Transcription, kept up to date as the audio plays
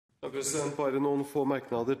Bare noen få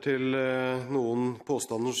merknader til noen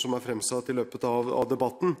påstander som fremsatt I løpet av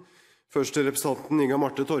debatten. Først til representanten Inga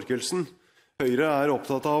Marte Thorkildsen. Høyre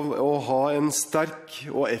opptatt av å ha en sterk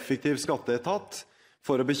og effektiv skatteetat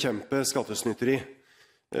for å bekjempe skattesnytteri.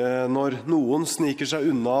 Når noen sniker seg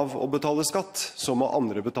unna av å betale skatt, så må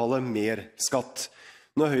andre betale mer skatt.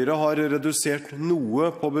 Når Høyre har redusert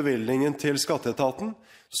noe på bevilgningen til skatteetaten,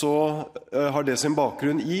 så har det sin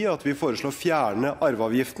bakgrunn I at vi foreslår å fjerne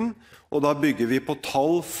arveavgiften, og da bygger vi på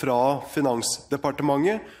tall fra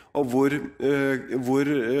Finansdepartementet, og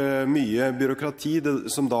hvor mye byråkrati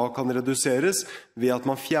som da kan reduseres ved at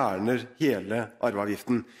man fjerner hele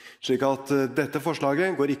arveavgiften. Slik at dette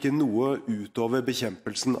forslaget går ikke noe utover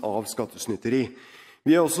bekjempelsen av skattesnytteri.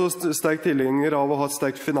 Vi også sterkt tilhenger av å ha et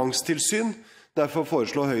sterkt finanstilsyn. Derfor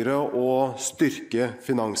foreslår Høyre å styrke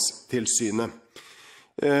Finanstilsynet.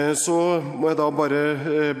 Så må jeg da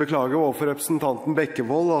bare beklage overfor representanten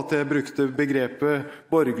Bekkevold at jeg brukte begrepet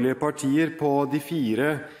borgerlige partier på de fire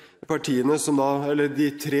partiene eller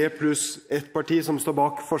de 3 pluss 1 parti som står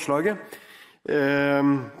bak forslaget.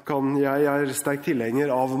 Jeg sterkt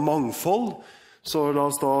tilhenger av mangfold, så la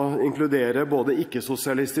oss da inkludere både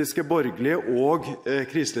ikke-sosialistiske, borgerlige og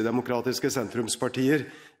kristeligdemokratiske sentrumspartier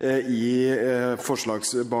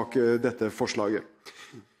bak dette forslaget.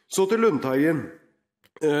 Så til Lundteigen,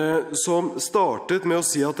 som startet med å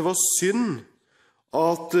si at det var synd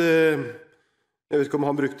at, jeg vet ikke om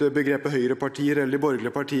han brukte begrepet høyrepartier eller de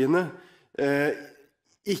borgerlige partiene,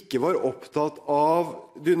 ikke var opptatt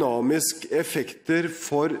av dynamiske effekter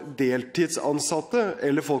for deltidsansatte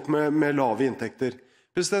eller folk med lave inntekter.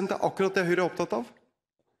 Det akkurat det Høyre opptatt av.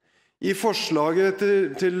 I forslaget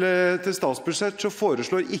til statsbudsjett så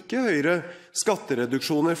foreslår ikke Høyre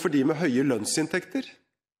skattereduksjoner for de med høye lønnsinntekter.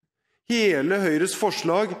 Hele Høyres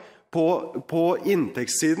forslag på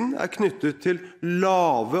inntektssiden knyttet til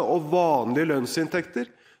lave og vanlige lønnsinntekter.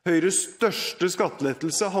 Høyres største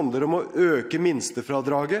skattelettelse handler om å øke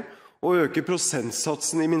minstefradraget og øke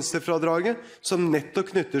prosentsatsen I minstefradraget, som nettopp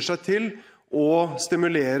knytter seg til å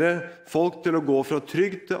stimulere folk til å gå fra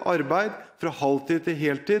trygd til arbeid, fra halvtid til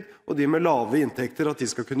heltid, og de med lave inntekter at de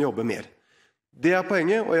skal kunne jobbe mer. Det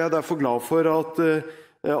poenget, og jeg derfor glad for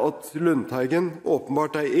at Lundteigen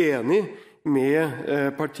åpenbart enig med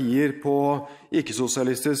partier på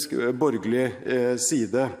ikke-sosialistisk borgerlig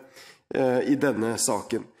side I denne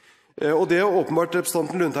saken. Og det åpenbart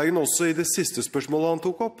representanten Lundteigen også I det siste spørsmålet han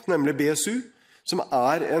tok opp, nemlig BSU, som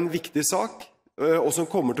en viktig sak, og som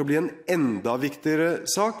kommer til å bli en enda viktigere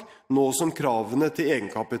sak, nå som kravene til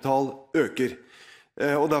egenkapital øker.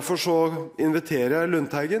 Og derfor så inviterer jeg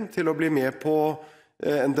Lundteigen til å bli med på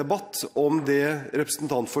en debatt om det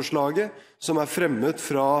representantforslaget som fremmet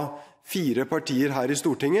fra 4 partier her I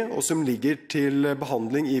Stortinget, og som ligger til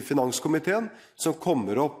behandling I Finanskomiteen, som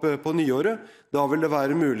kommer opp på nyåret. Da vil det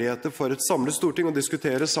være muligheter for et samlet storting å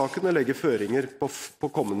diskutere saken og legge føringer på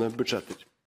kommende budsjetter.